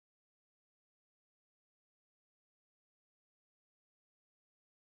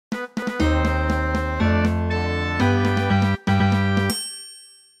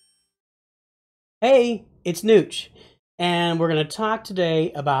Hey, it's Nooch, and we're going to talk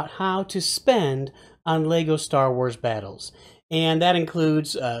today about how to spend on LEGO Star Wars battles. And that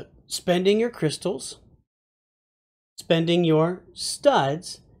includes spending your crystals, spending your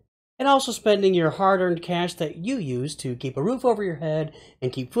studs, and also spending your hard-earned cash that you use to keep a roof over your head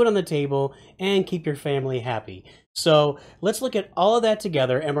and keep food on the table and keep your family happy. So let's look at all of that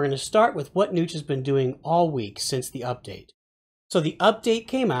together, and we're going to start with what Nooch has been doing all week since the update. So the update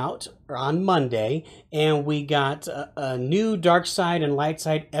came out on Monday, and we got a new Dark Side and Light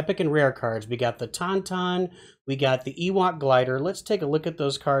Side Epic and Rare cards. We got the Tauntaun, we got the Ewok Glider. Let's take a look at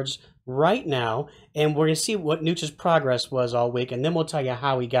those cards right now, and we're going to see what Nooch's progress was all week, and then we'll tell you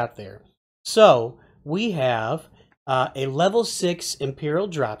how he got there. So we have a level 6 Imperial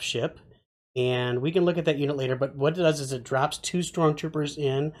dropship, and we can look at that unit later, but what it does is it drops 2 Stormtroopers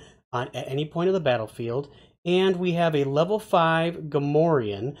in at any point of the battlefield. And we have a level 5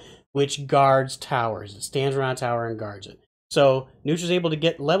 Gamorrean, which guards towers. It stands around a tower and guards it. So Nooch was able to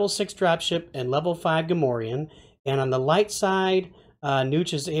get level 6 dropship and level 5 Gamorrean. And on the light side,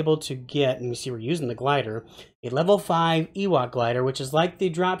 Nooch is able to get, and you see we're using the glider, a level 5 Ewok glider, which is like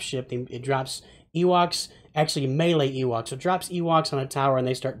the dropship. It drops Ewoks, actually melee Ewoks. So it drops Ewoks on a tower and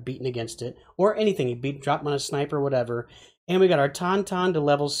they start beating against it. Or anything. You drop them on a sniper, whatever. And we got our Tauntaun to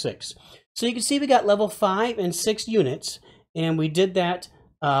level 6. So you can see we got level 5 and 6 units, and we did that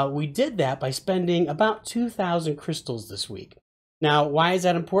by spending about 2,000 crystals this week. Now, why is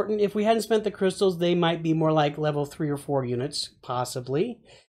that important? If we hadn't spent the crystals, they might be more like level 3 or 4 units, possibly.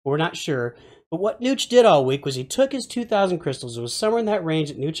 We're not sure. But what Nooch did all week was he took his 2,000 crystals. It was somewhere in that range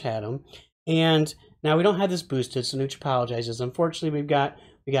that Nooch had them. And now we don't have this boosted, so Nooch apologizes. Unfortunately, we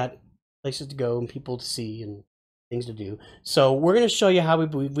got places to go and people to see and things to do. So we're going to show you how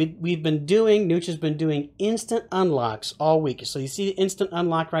we've been doing, Nooch has been doing instant unlocks all week. So you see the instant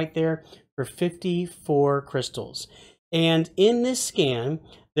unlock right there for 54 crystals. And in this scan,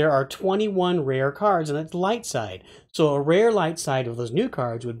 there are 21 rare cards, and it's light side. So a rare light side of those new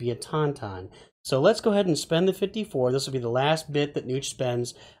cards would be a Tauntaun. So let's go ahead and spend the 54. This will be the last bit that Nooch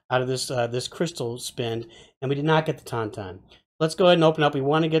spends out of this crystal spend, and we did not get the Tauntaun. Let's go ahead and open up. We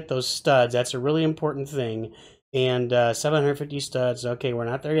want to get those studs. That's a really important thing. And 750 studs. Okay, we're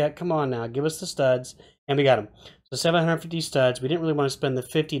not there yet. Come on now, give us the studs. And we got them. So 750 studs. We didn't really want to spend the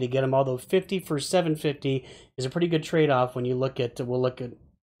 50 to get them, although 50 for 750 is a pretty good trade-off when you look at, we'll look at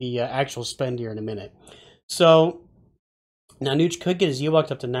the actual spend here in a minute. So now Nooch could get his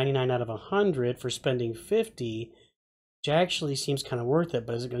Ewoks up to 99 out of 100 for spending 50, which actually seems kind of worth it,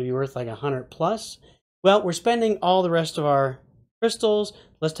 but is it going to be worth like 100 plus? Well, we're spending all the rest of our crystals.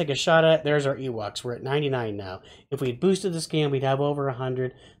 Let's take a shot at it. There's our Ewoks. We're at 99 now. If we had boosted the scan, we'd have over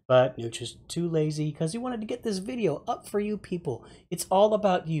 100, but Nooch is too lazy because he wanted to get this video up for you people. It's all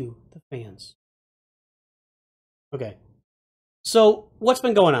about you, the fans. Okay. So what's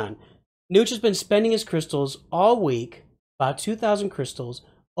been going on? Nooch has been spending his crystals all week, about 2,000 crystals,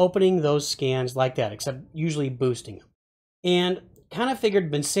 opening those scans like that, except usually boosting them. And kind of figured,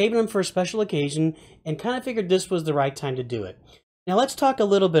 been saving them for a special occasion, and kind of figured this was the right time to do it. Now let's talk a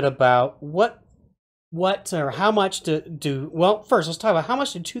little bit about how much to do. Well, first let's talk about how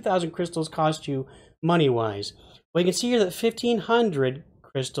much did 2,000 crystals cost you money-wise. Well, you can see here that 1,500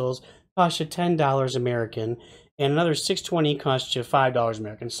 crystals cost you $10 American, and another 620 costs you $5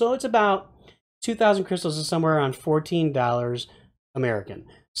 American. So it's about 2,000 crystals is somewhere around $14 American.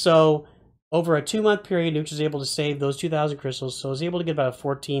 So over a 2-month period, Nooch was able to save those 2,000 crystals, so I was able to get about a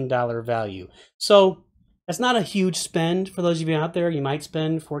 $14 value. So that's not a huge spend for those of you out there. You might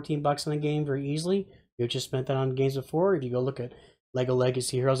spend 14 bucks on a game very easily. Nooch has spent that on games before. If you go look at LEGO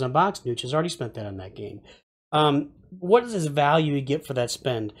Legacy Heroes Unboxed, Nooch has already spent that on that game. What is this value you get for that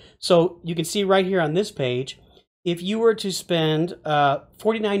spend? So you can see right here on this page, if you were to spend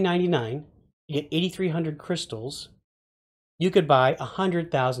 $49.99, you get 8,300 crystals, you could buy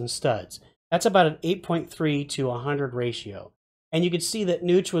 100,000 studs. That's about an 8.3 to 100 ratio. And you can see that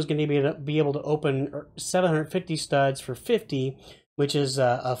Nooch was going to be able to open 750 studs for 50, which is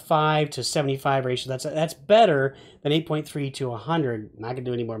a 5 to 75 ratio. That's better than 8.3 to 100. I'm not going to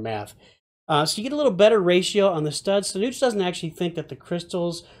do any more math. So you get a little better ratio on the studs. So Nooch doesn't actually think that the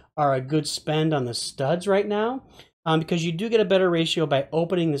crystals are a good spend on the studs right now, because you do get a better ratio by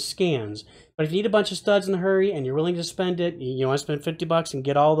opening the scans. But if you need a bunch of studs in a hurry and you're willing to spend it, you want to spend 50 bucks and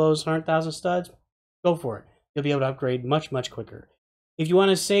get all those 100,000 studs, go for it. You'll be able to upgrade much, much quicker. If you want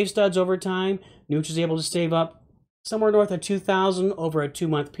to save studs over time, Nooch is able to save up somewhere north of 2,000 over a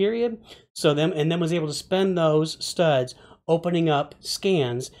 2-month period. And then was able to spend those studs opening up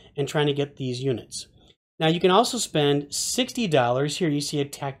scans and trying to get these units. Now you can also spend $60. Here you see a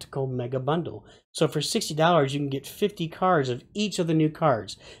tactical mega bundle. So for $60, you can get 50 cards of each of the new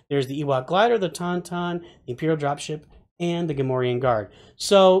cards. There's the Ewok Glider, the Tauntaun, the Imperial Dropship, and the Gamorrean Guard.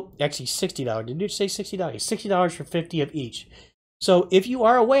 So, actually $60. Did you say $60? $60 for 50 of each. So if you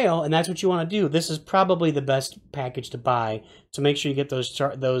are a whale and that's what you want to do, this is probably the best package to buy to make sure you get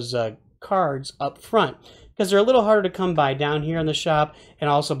those cards up front, because they're a little harder to come by down here in the shop and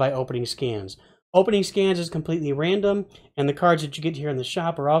also by opening scans. Opening scans is completely random, and the cards that you get here in the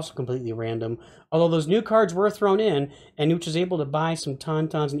shop are also completely random, although those new cards were thrown in, and Nooch was able to buy some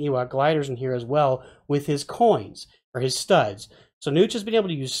Tauntauns and Ewok Gliders in here as well with his coins, or his studs. So Nooch has been able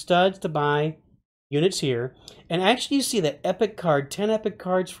to use studs to buy units here, and actually you see that epic card, 10 epic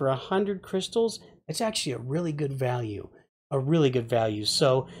cards for 100 crystals. It's actually a really good value,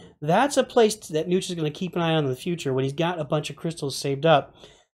 so that's a place that Nooch is going to keep an eye on in the future when he's got a bunch of crystals saved up.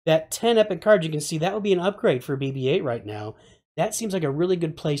 That 10 epic cards, you can see that would be an upgrade for BB-8 right now. That seems like a really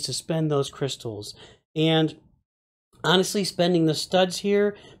good place to spend those crystals. And honestly, spending the studs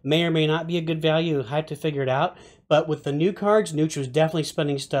here may or may not be a good value. I have to figure it out. But with the new cards, Nooch was definitely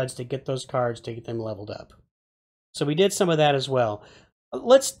spending studs to get those cards, to get them leveled up. So we did some of that as well.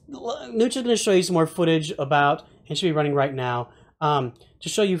 Nooch is going to show you some more footage about, and should be running right now, to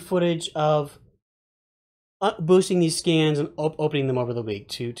show you footage of boosting these scans and opening them over the week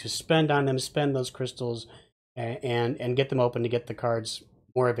to spend on them, spend those crystals, and get them open to get the cards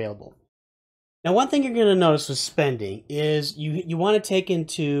more available. Now, one thing you're going to notice with spending is you want to take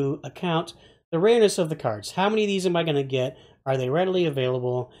into account the rareness of the cards. How many of these am I going to get? Are they readily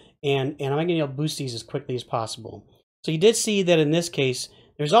available? And am I going to be able to boost these as quickly as possible? So you did see that in this case,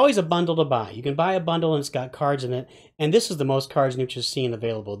 there's always a bundle to buy. You can buy a bundle and it's got cards in it. And this is the most cards Nooch has seen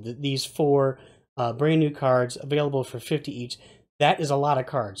available. These 4 brand new cards available for 50 each. That is a lot of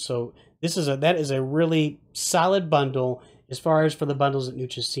cards. So that is a really solid bundle as far as for the bundles that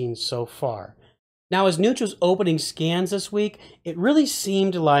Nooch has seen so far. Now, as Nooch was opening scans this week, it really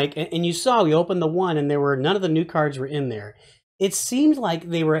seemed like, and you saw we opened the one and none of the new cards were in there. It seemed like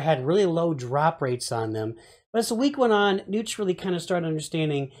they had really low drop rates on them. But as the week went on, Nooch really kind of started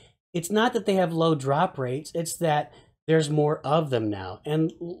understanding it's not that they have low drop rates, it's that there's more of them now.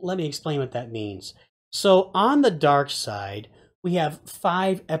 And let me explain what that means. So on the dark side, we have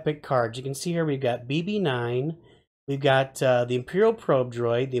 5 epic cards. You can see here we've got BB-9, we've got the Imperial Probe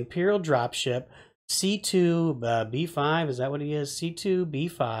Droid, the Imperial Dropship, C2, B5, is that what he is? C2,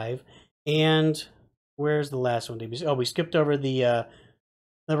 B5, and where's the last one? Oh, we skipped over the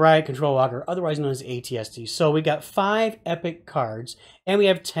Riot Control Walker, otherwise known as ATST. So we got 5 epic cards, and we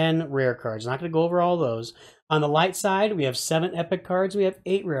have 10 rare cards. I'm not going to go over all those. On the light side, we have 7 epic cards, we have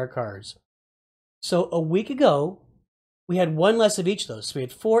 8 rare cards. So a week ago, we had 1 less of each of those. So we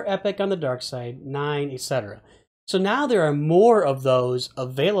had 4 epic on the dark side, 9, etc. So now there are more of those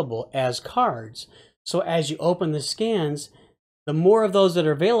available as cards. So as you open the scans, the more of those that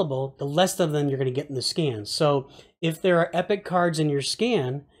are available, the less of them you're going to get in the scans. So if there are epic cards in your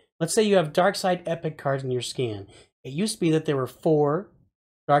scan, let's say you have dark side epic cards in your scan. It used to be that there were 4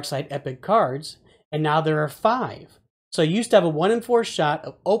 dark side epic cards, and now there are 5. So you used to have a 1 in 4 shot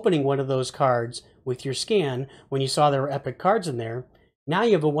of opening one of those cards with your scan when you saw there were epic cards in there. Now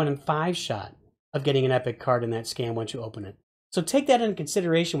you have a 1 in 5 shot of getting an epic card in that scan once you open it. So take that into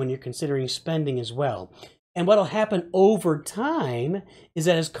consideration when you're considering spending as well. And what will happen over time is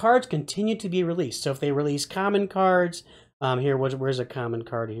that as cards continue to be released, so if they release common cards, here, where's a common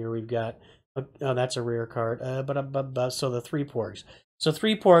card here? We've got, oh, that's a rare card, so the 3 porgs. So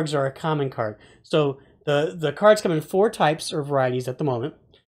 3 porgs are a common card. So the cards come in 4 types or varieties at the moment.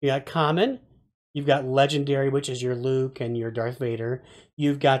 You got common, you've got legendary, which is your Luke and your Darth Vader.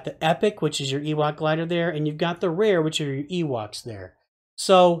 You've got the epic, which is your Ewok Glider there, and you've got the rare, which are your Ewoks there.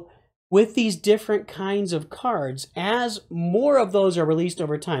 So with these different kinds of cards, as more of those are released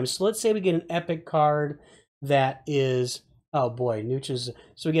over time, so let's say we get an epic card that is, oh boy, Nooch is,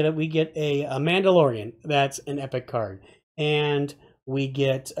 so we get a Mandalorian, that's an epic card, and we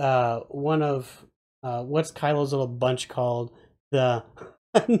get one of, what's Kylo's little bunch called? The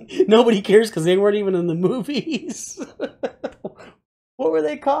nobody cares because they weren't even in the movies. What were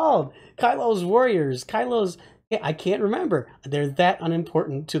they called? Kylo's Warriors. I can't remember. They're that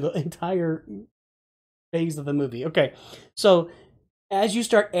unimportant to the entire phase of the movie. Okay, so as you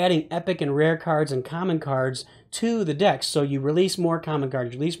start adding epic and rare cards and common cards to the decks, so you release more common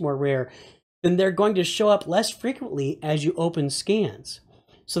cards, release more rare, then they're going to show up less frequently as you open scans.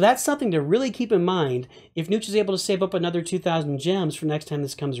 So that's something to really keep in mind. If Nooch is able to save up another 2,000 gems for next time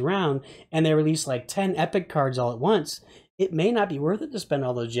this comes around, and they release like 10 epic cards all at once, it may not be worth it to spend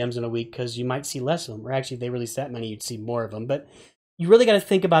all those gems in a week because you might see less of them. Or actually, if they release that many, you'd see more of them. But you really got to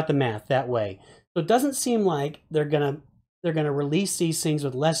think about the math that way. So it doesn't seem like they're gonna release these things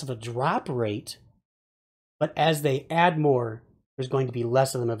with less of a drop rate, but as they add more, there's going to be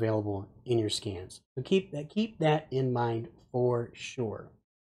less of them available in your scans. So keep that in mind for sure.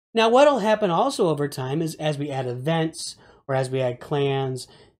 Now, what'll happen also over time is as we add events or as we add clans,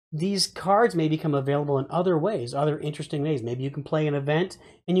 these cards may become available in other ways, other interesting ways. Maybe you can play an event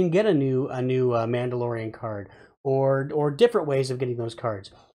and you can get a new Mandalorian card, or different ways of getting those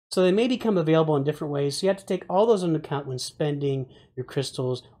cards. So they may become available in different ways. So you have to take all those into account when spending your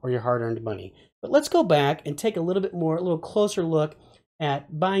crystals or your hard-earned money. But let's go back and take a little closer look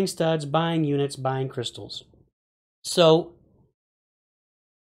at buying studs, buying units, buying crystals. So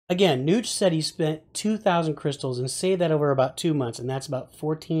again, Nooch said he spent 2,000 crystals and saved that over about 2 months, and that's about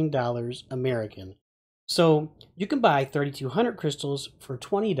 $14 American. So you can buy 3,200 crystals for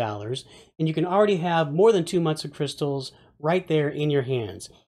 $20, and you can already have more than 2 months of crystals right there in your hands.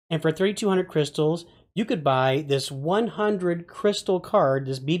 And for 3,200 crystals, you could buy this 100 crystal card,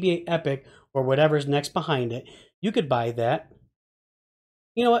 this BB-8 Epic, or whatever's next behind it. You could buy that.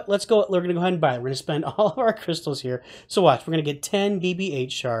 You know what? Let's go. We're going to go ahead and buy it. We're going to spend all of our crystals here. So watch. We're going to get 10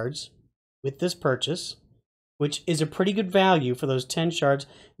 BB-8 shards with this purchase, which is a pretty good value for those 10 shards.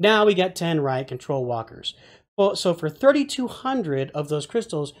 Now we got 10 Riot Control Walkers. Well, so for 3,200 of those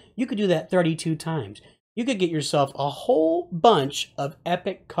crystals, you could do that 32 times. You could get yourself a whole bunch of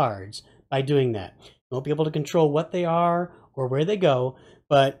epic cards by doing that. You won't be able to control what they are or where they go,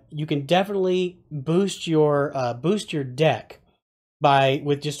 but you can definitely boost your deck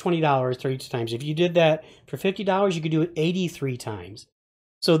with just $20 32 times. If you did that for $50, you could do it 83 times.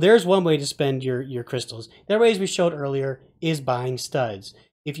 So there's one way to spend your crystals. The other way, as we showed earlier, is buying studs.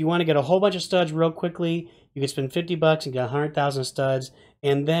 If you want to get a whole bunch of studs real quickly, you can spend $50 and get 100,000 studs.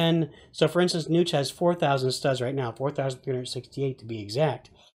 And then, so for instance, Nooch has 4,000 studs right now, 4,368 to be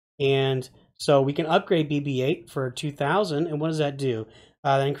exact. And so we can upgrade BB-8 for 2,000. And what does that do?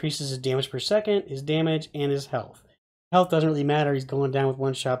 That increases his damage per second, his damage, and his health. Health doesn't really matter. He's going down with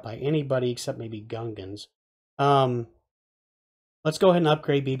one shot by anybody except maybe Gungans. Let's go ahead and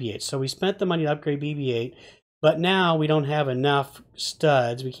upgrade BB-8. So we spent the money to upgrade BB-8, but now we don't have enough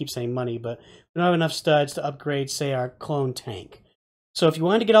studs. We keep saying money, but we don't have enough studs to upgrade, say, our clone tank. So if you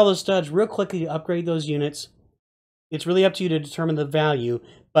wanted to get all those studs real quickly to upgrade those units, it's really up to you to determine the value,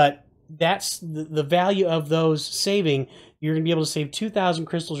 but that's the value of those saving. You're going to be able to save 2,000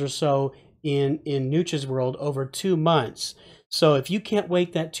 crystals or so in Nooch's world over 2 months. So if you can't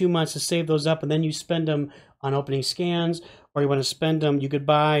wait that 2 months to save those up and then you spend them on opening scans, or you want to spend them, you could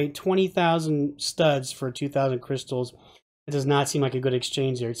buy 20,000 studs for 2,000 crystals. It does not seem like a good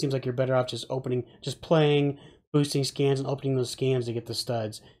exchange there. It seems like you're better off just playing, boosting scans, and opening those scans to get the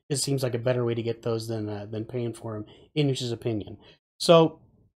studs. It seems like a better way to get those than paying for them, in Nooch's opinion. So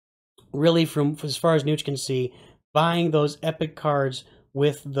really, from as far as Nooch can see, buying those epic cards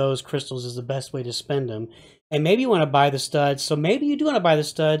with those crystals is the best way to spend them. And maybe you want to buy the studs. So maybe you do want to buy the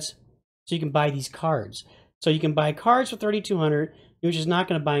studs so you can buy these cards. So you can buy cards for 3,200. Nooch is not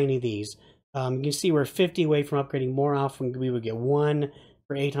going to buy any of these. You can see we're 50 away from upgrading more often. We would get one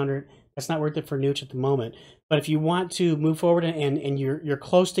for 800. That's not worth it for Nooch at the moment. But if you want to move forward and you're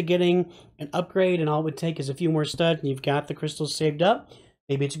close to getting an upgrade, and all it would take is a few more studs, and you've got the crystals saved up,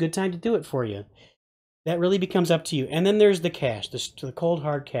 maybe it's a good time to do it for you. That really becomes up to you. And then there's the cash, the cold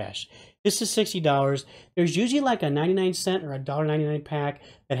hard cash. This is $60. There's usually like a 99-cent or a $1.99 pack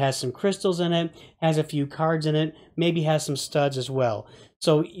that has some crystals in it, has a few cards in it, maybe has some studs as well.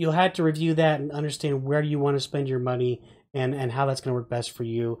 So you'll have to review that and understand where you want to spend your money and how that's going to work best for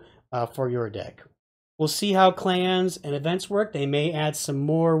you for your deck. We'll see how clans and events work. They may add some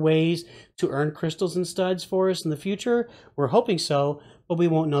more ways to earn crystals and studs for us in the future. We're hoping so, but we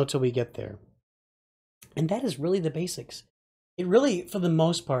won't know till we get there. And that is really the basics. It really, for the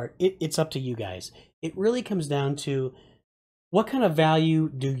most part, it's up to you guys. It really comes down to what kind of value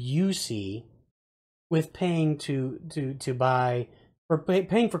do you see with paying to buy, or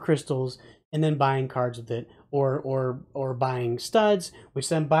paying for crystals and then buying cards with it, or buying studs, which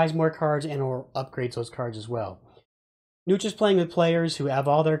then buys more cards and or upgrades those cards as well. Nooch is playing with players who have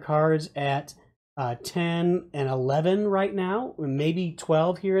all their cards at 10 and 11 right now, maybe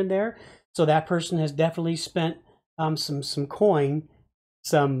 12 here and there. So that person has definitely spent some coin,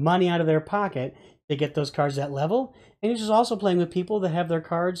 some money out of their pocket to get those cards at level. And he's just also playing with people that have their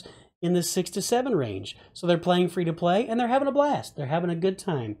cards in the 6 to 7 range. So they're playing free to play and they're having a blast. They're having a good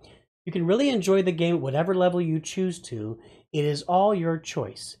time. You can really enjoy the game at whatever level you choose to. It is all your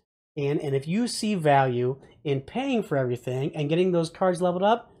choice. And if you see value in paying for everything and getting those cards leveled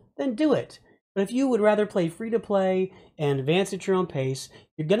up, then do it. But if you would rather play free-to-play and advance at your own pace,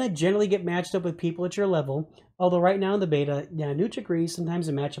 you're going to generally get matched up with people at your level. Although right now in the beta, yeah, Nooch agrees, sometimes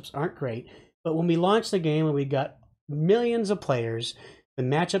the matchups aren't great. But when we launch the game and we got millions of players, the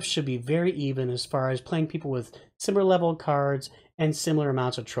matchups should be very even as far as playing people with similar level cards and similar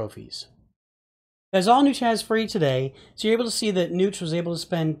amounts of trophies. That's all Nooch has for you today. So you're able to see that Nooch was able to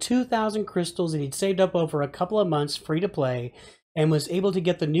spend 2,000 crystals that he'd saved up over a couple of months free to play, and was able to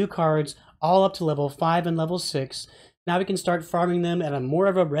get the new cards all up to level 5 and level 6. Now we can start farming them at a more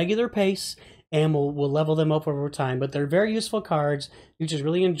of a regular pace, and we'll level them up over time. But they're very useful cards. Nooch has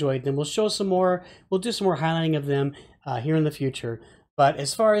really enjoyed them. We'll show some more. We'll do some more highlighting of them here in the future. But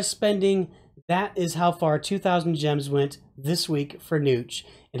as far as spending, that is how far 2,000 gems went this week for Nooch.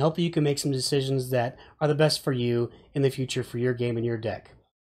 And hopefully you can make some decisions that are the best for you in the future for your game and your deck.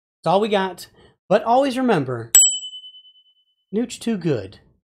 That's all we got. But always remember, Nooch too good